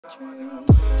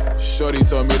Shorty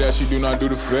told me that she do not do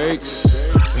the fakes.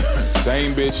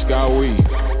 Same bitch got weed.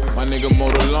 My nigga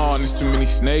mowed the lawn, there's too many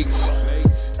snakes.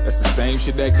 That's the same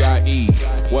shit that got E.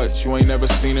 What, you ain't never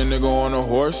seen a nigga on a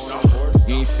horse?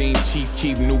 You ain't seen Chief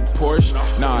keep new Porsche?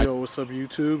 Nah. Yo, what's up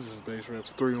YouTube? This is Base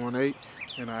Reps 318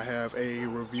 and I have a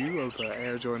review of the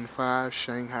Air Jordan 5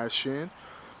 Shanghai Shen.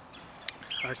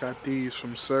 I got these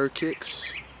from Sir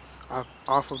Kicks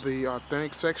off of the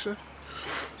authentic section.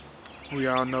 We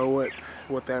all know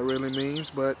what that really means,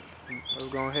 but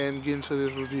let's go ahead and get into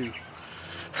this review.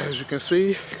 As you can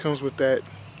see, it comes with that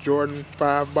Jordan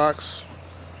 5 box,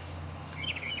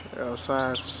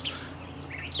 size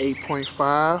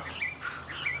 8.5.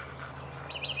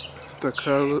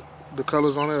 The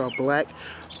colors on it are black,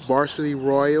 varsity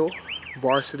royal,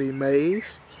 varsity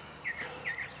maize.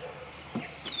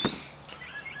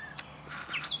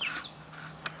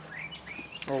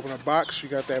 Open the box, you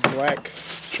got that black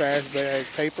trash bag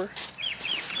paper.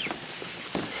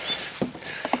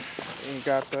 And you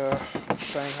got the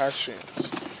Shanghai Shens.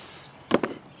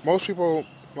 Most people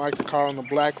like to call them the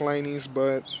black lanies,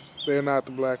 but they're not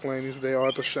the black lanies, they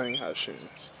are the Shanghai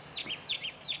Shens.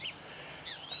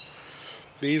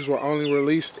 These were only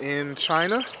released in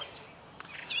China.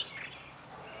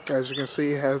 As you can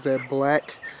see, it has that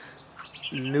black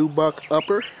nubuck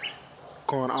upper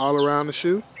going all around the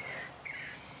shoe.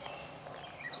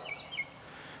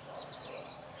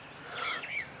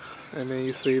 And then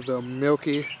you see the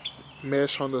milky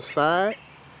mesh on the side.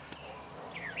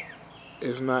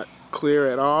 It's not clear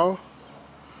at all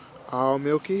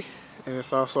milky. And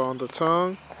it's also on the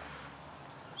tongue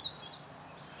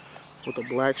with the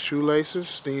black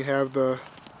shoelaces. Then you have the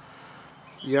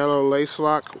yellow lace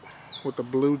lock with the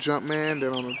blue Jumpman.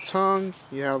 Then on the tongue,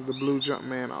 you have the blue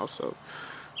Jumpman also.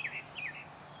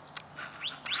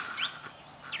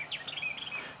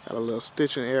 Got a little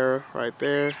stitching error right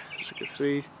there, as you can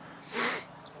see.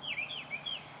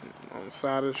 On the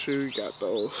side of the shoe, you got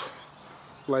those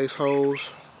lace holes.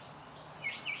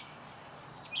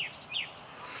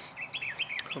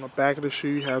 On the back of the shoe,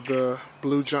 you have the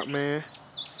blue Jumpman.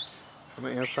 On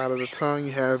the inside of the tongue,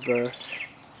 you have the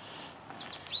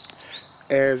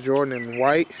Air Jordan in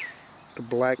white, the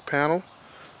black panel,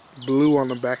 blue on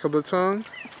the back of the tongue,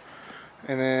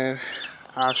 and then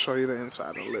I'll show you the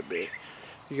inside a little bit.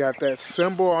 You got that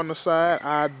symbol on the side.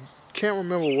 I can't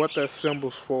remember what that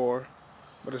symbol's for,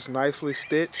 but it's nicely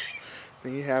stitched.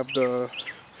 Then you have the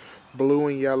blue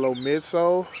and yellow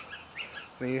midsole.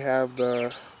 Then you have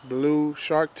the blue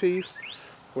shark teeth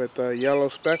with yellow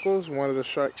speckles. One of the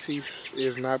shark teeth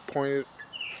is not pointed,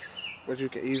 but you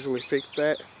can easily fix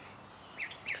that.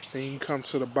 Then you can come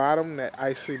to the bottom, that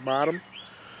icy bottom,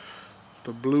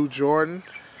 the blue Jordan,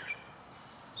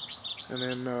 and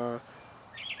then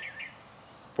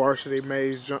varsity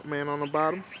maize Jumpman on the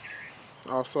bottom.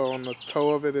 Also on the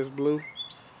toe of it is blue.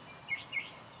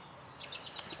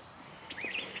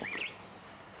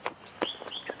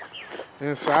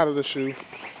 Inside of the shoe,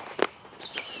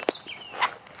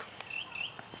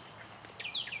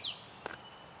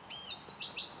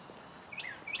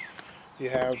 you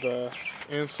have the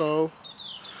insole.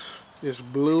 It's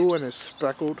blue and it's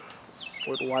speckled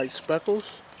with white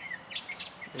speckles.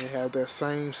 You have that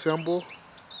same symbol.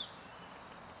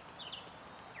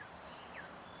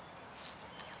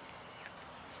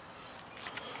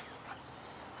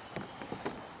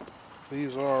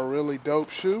 These are a really dope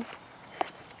shoe.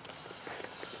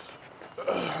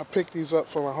 I picked these up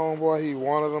from a homeboy. He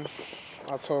wanted them.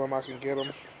 I told him I can get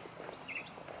them.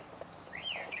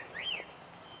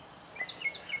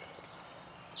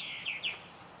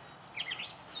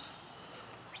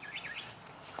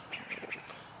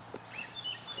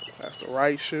 That's the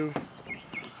right shoe.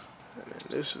 And then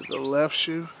this is the left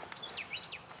shoe.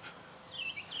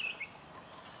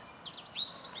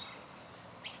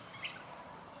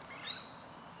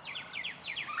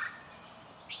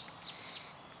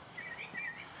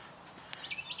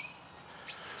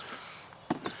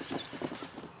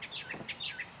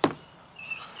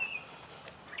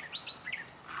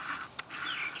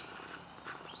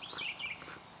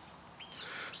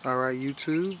 Alright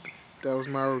YouTube, that was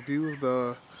my review of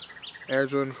the Air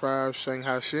Jordan 5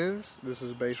 Shanghai Shens. This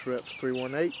is Base Reps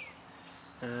 318,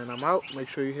 and I'm out. Make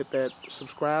sure you hit that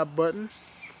subscribe button,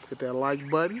 hit that like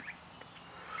button.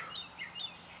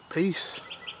 Peace.